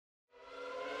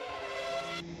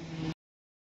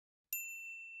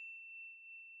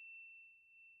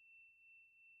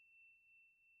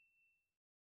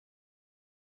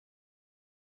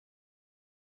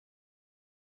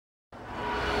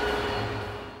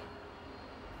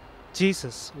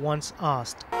Jesus once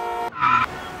asked,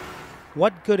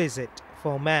 "What good is it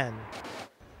for a man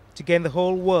to gain the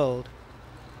whole world,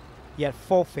 yet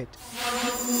forfeit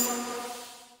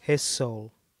his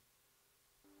soul?"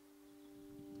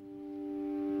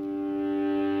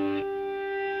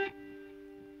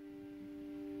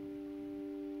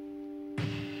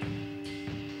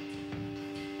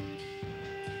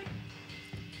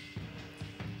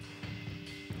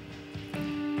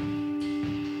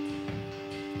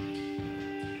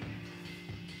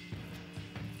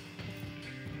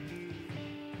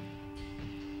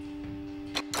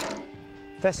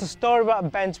 There's a story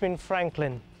about Benjamin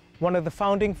Franklin, one of the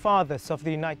founding fathers of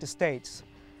the United States.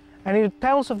 And he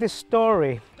tells of this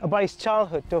story about his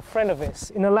childhood to a friend of his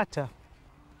in a letter.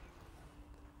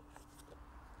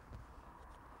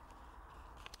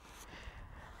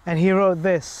 And he wrote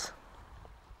this: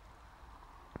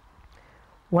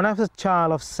 "When I was a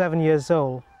child of 7 years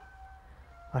old,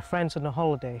 my friends on a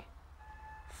holiday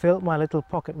filled my little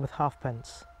pocket with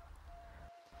halfpence.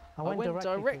 I went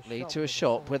directly to a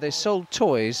shop where they sold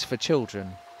toys for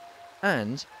children,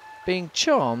 and, being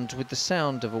charmed with the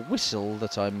sound of a whistle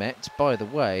that I met by the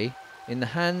way in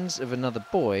the hands of another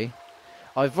boy,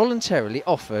 I voluntarily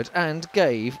offered and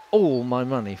gave all my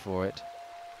money for it."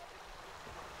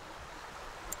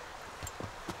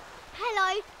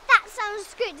 Hello, that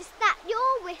sounds good. Is that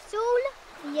your whistle?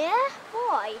 Yeah,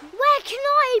 why? Where can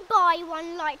I buy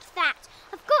one like that?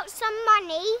 I've got some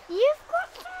money. You've got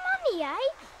some money, eh?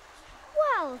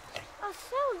 Well, I'll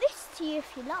sell this to you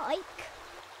if you like.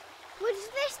 Would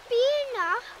this be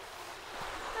enough?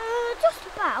 Just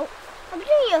about. I'll do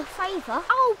you a favour.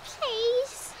 Oh,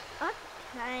 please.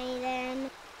 Okay then.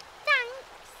 Thanks.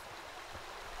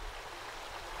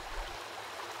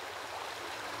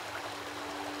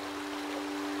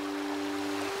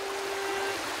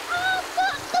 I've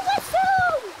got the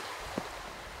whistle!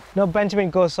 Now Benjamin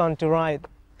goes on to write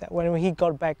that when he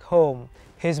got back home,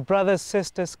 his brothers,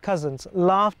 sisters, cousins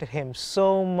laughed at him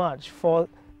so much for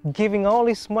giving all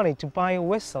his money to buy a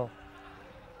whistle.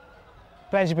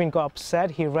 Benjamin got upset,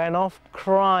 he ran off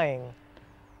crying.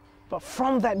 But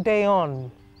from that day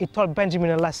on, it taught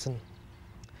Benjamin a lesson.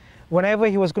 Whenever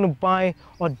he was going to buy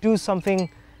or do something,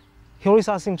 he always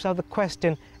asked himself the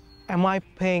question, am I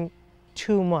paying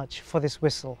too much for this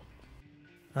whistle?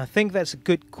 I think that's a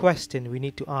good question we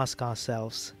need to ask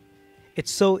ourselves. It's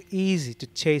so easy to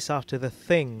chase after the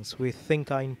things we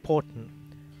think are important,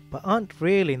 but aren't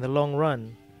really in the long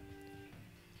run.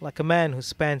 Like a man who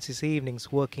spends his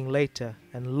evenings working later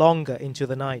and longer into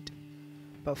the night,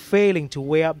 but failing to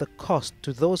weigh up the cost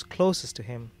to those closest to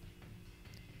him.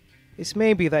 It's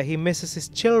maybe that he misses his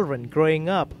children growing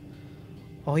up,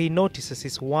 or he notices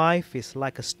his wife is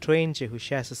like a stranger who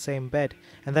shares the same bed,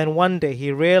 and then one day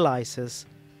he realizes,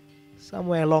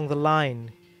 somewhere along the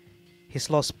line, he's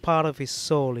lost part of his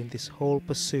soul in this whole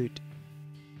pursuit.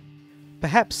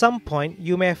 Perhaps some point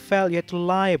you may have felt you had to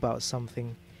lie about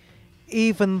something,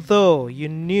 even though you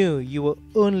knew you were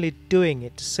only doing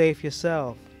it to save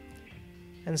yourself,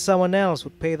 and someone else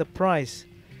would pay the price.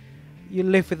 You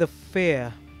live with the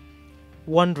fear,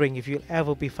 wondering if you'll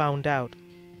ever be found out,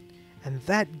 and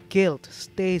that guilt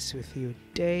stays with you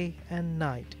day and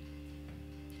night.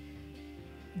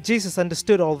 Jesus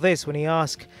understood all this when he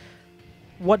asked,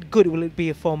 "What good will it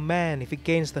be for man if he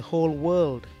gains the whole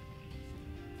world,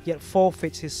 yet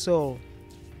forfeits his soul?"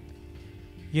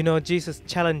 You know, Jesus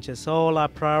challenges all our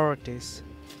priorities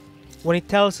when he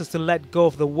tells us to let go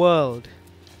of the world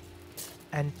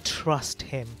and trust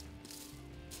him.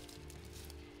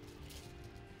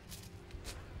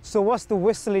 So what's the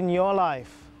whistle in your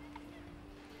life?